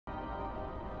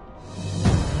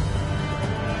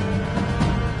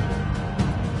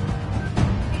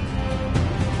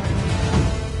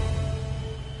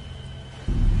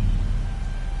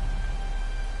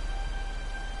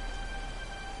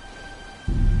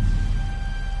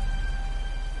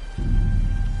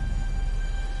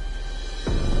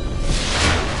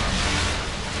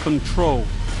control.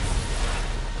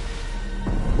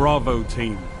 Bravo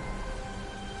team.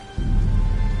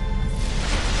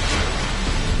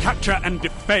 Capture and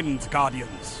defend,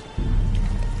 Guardians.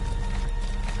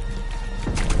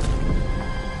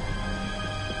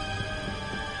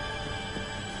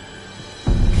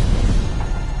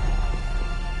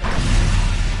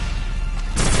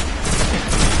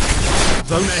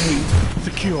 Zone A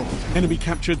secure. Enemy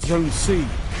captured Zone C.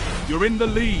 You're in the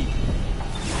lead.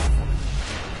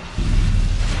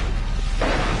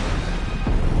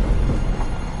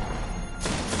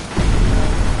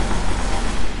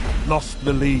 Lost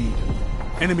the lead.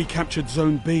 Enemy captured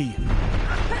Zone B.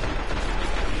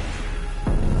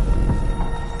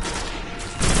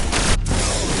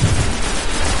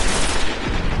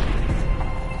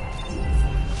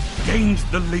 Gained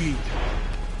the lead.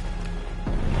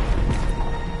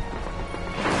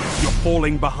 You're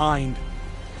falling behind.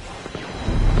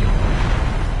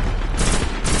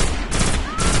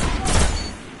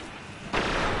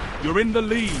 You're in the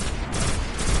lead.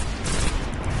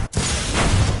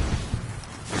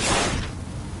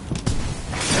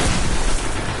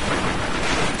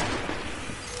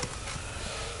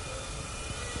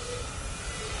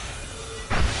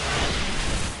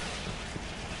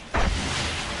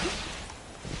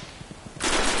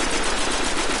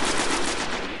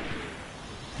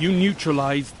 You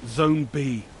neutralized Zone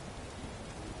B.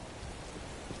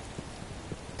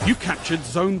 You captured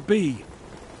Zone B.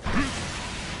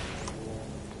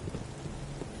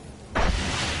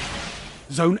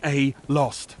 Zone A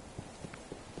lost.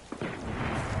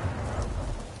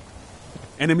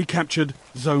 Enemy captured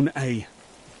Zone A.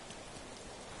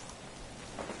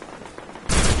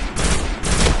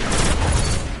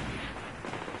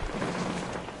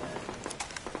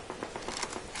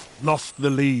 Lost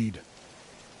the lead.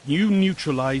 You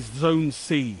neutralized Zone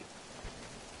C.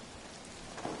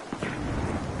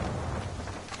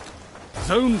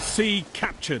 Zone C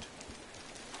captured.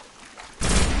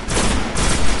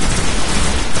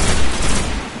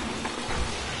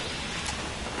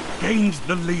 Gained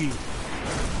the lead.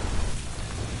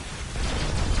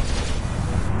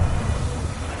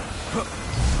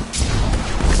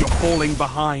 You're falling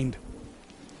behind.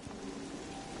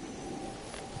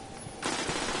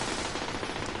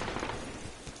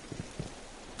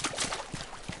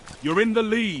 You're in the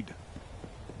lead.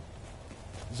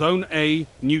 Zone A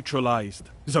neutralized.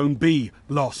 Zone B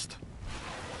lost.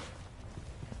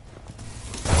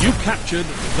 You captured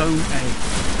Zone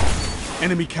A.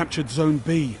 Enemy captured Zone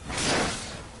B.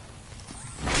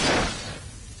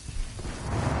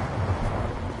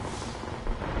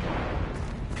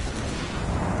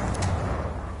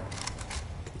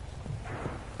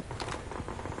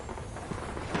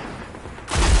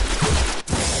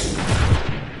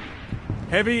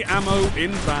 Heavy ammo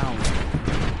inbound.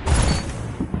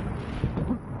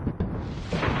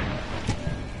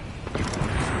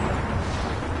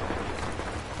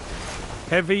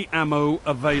 Heavy ammo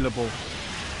available.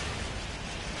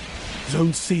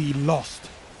 Zone C lost.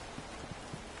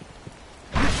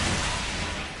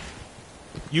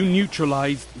 You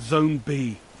neutralized Zone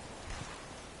B.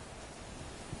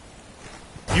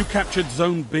 You captured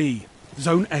Zone B.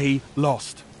 Zone A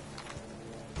lost.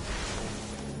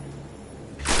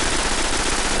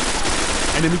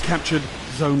 Enemy captured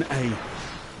Zone A.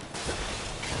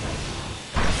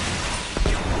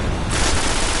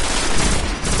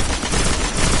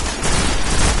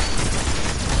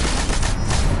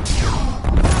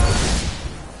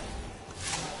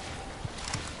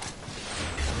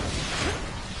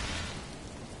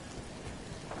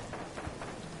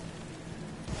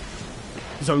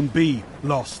 Zone B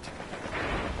lost.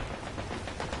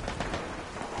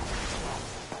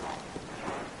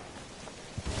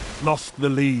 Lost the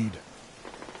lead.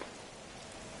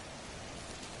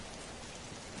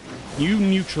 You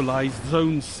neutralized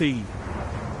Zone C.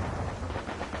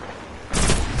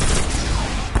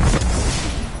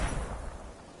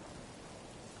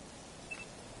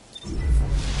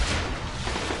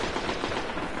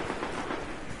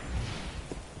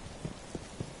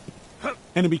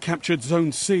 Enemy captured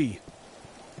Zone C.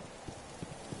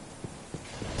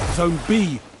 Zone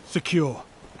B secure.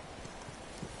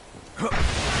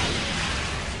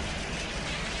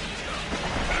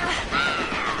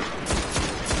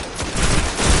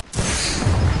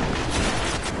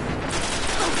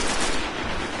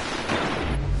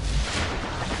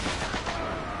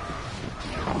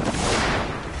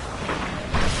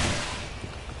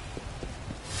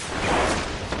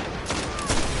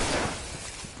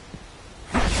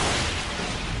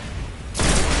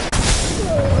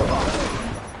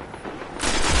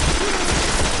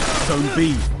 Zone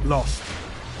B lost.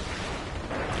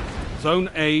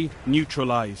 Zone A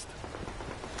neutralized.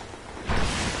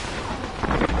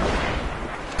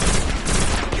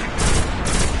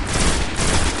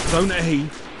 Zone A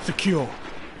secure.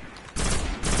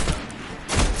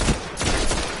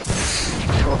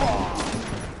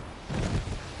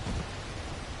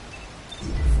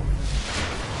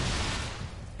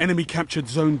 Enemy captured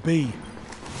Zone B.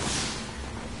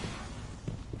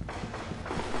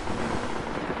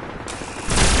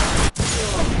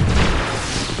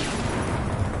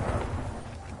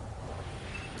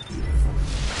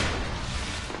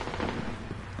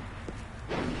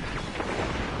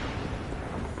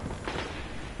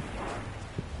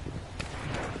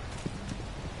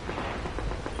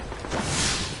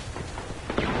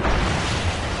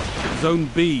 Zone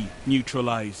B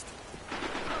neutralized.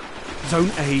 Zone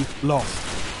A lost.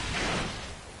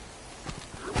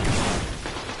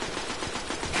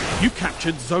 You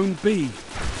captured Zone B.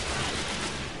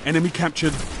 Enemy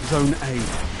captured Zone A.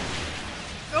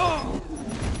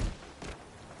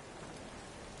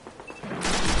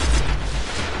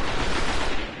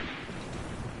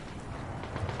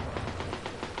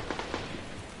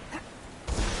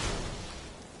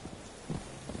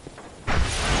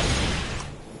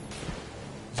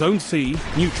 Zone C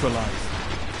neutralized.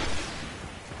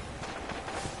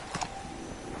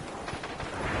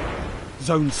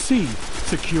 Zone C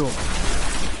secure.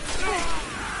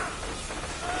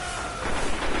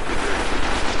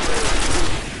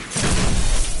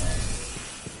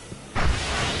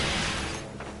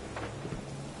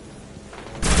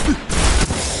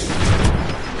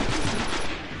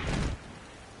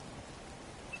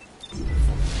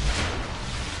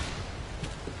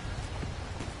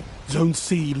 Zone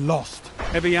C lost.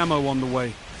 Heavy ammo on the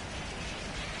way.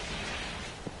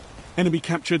 Enemy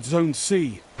captured Zone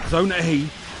C. Zone A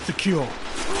secure.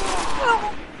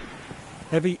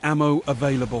 Heavy ammo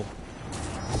available.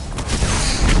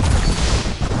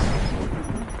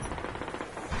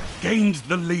 Gained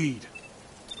the lead.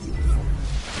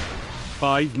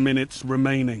 5 minutes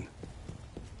remaining.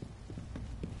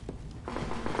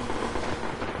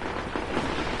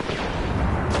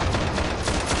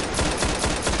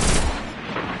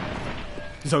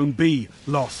 Zone B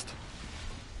lost.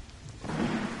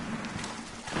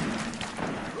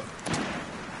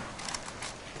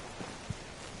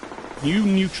 You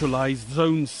neutralized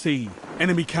Zone C.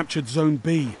 Enemy captured Zone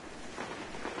B.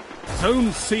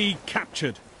 Zone C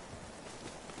captured.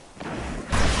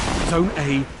 Zone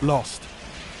A lost.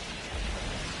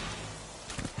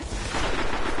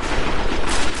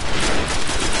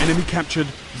 Enemy captured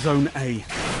Zone A.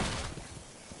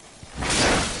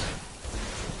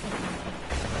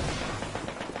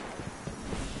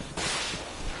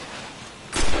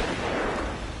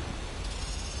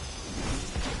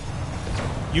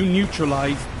 You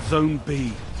neutralized Zone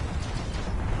B.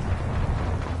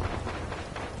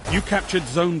 You captured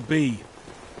Zone B.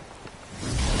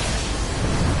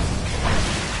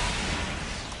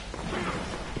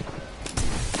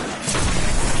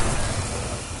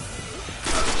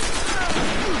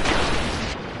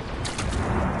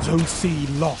 Zone C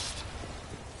lost.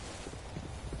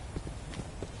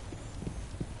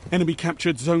 Enemy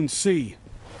captured Zone C.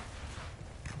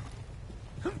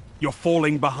 You're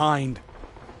falling behind.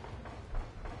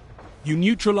 You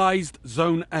neutralized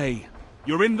Zone A.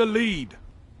 You're in the lead.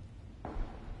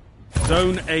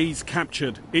 Zone A's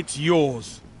captured. It's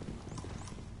yours.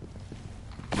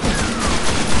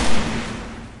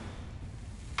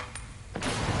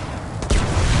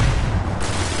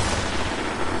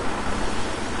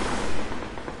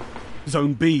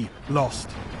 Zone B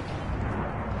lost.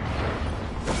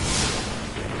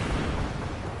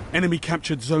 Enemy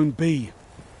captured Zone B.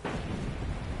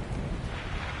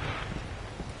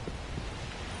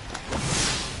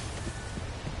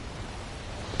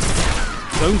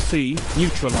 Zone C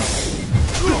neutralized.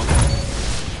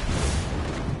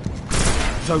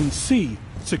 Zone C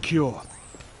secure.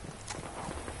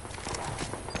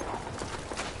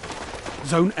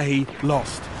 Zone A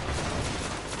lost.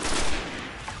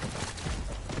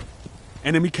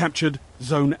 Enemy captured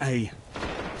Zone A.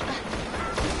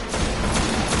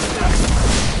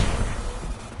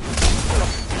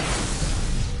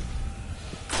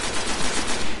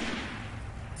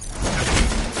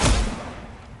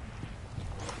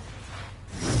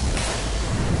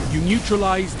 You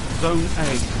neutralized Zone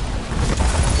A.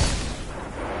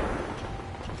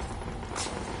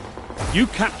 You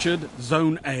captured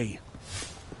Zone A.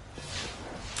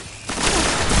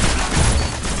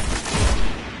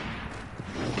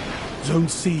 Zone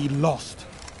C lost.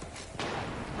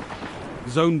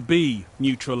 Zone B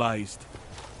neutralized.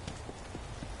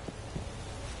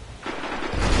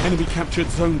 Enemy captured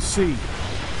Zone C.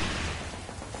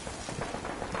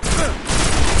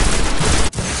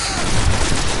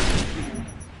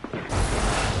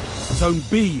 Zone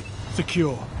B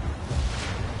secure.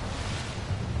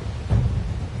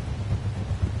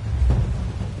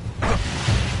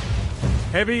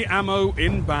 Heavy ammo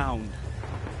inbound.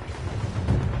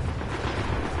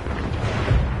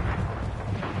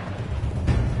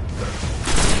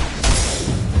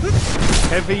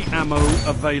 Heavy ammo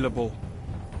available.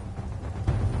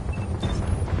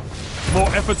 More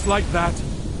efforts like that,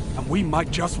 and we might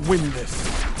just win this.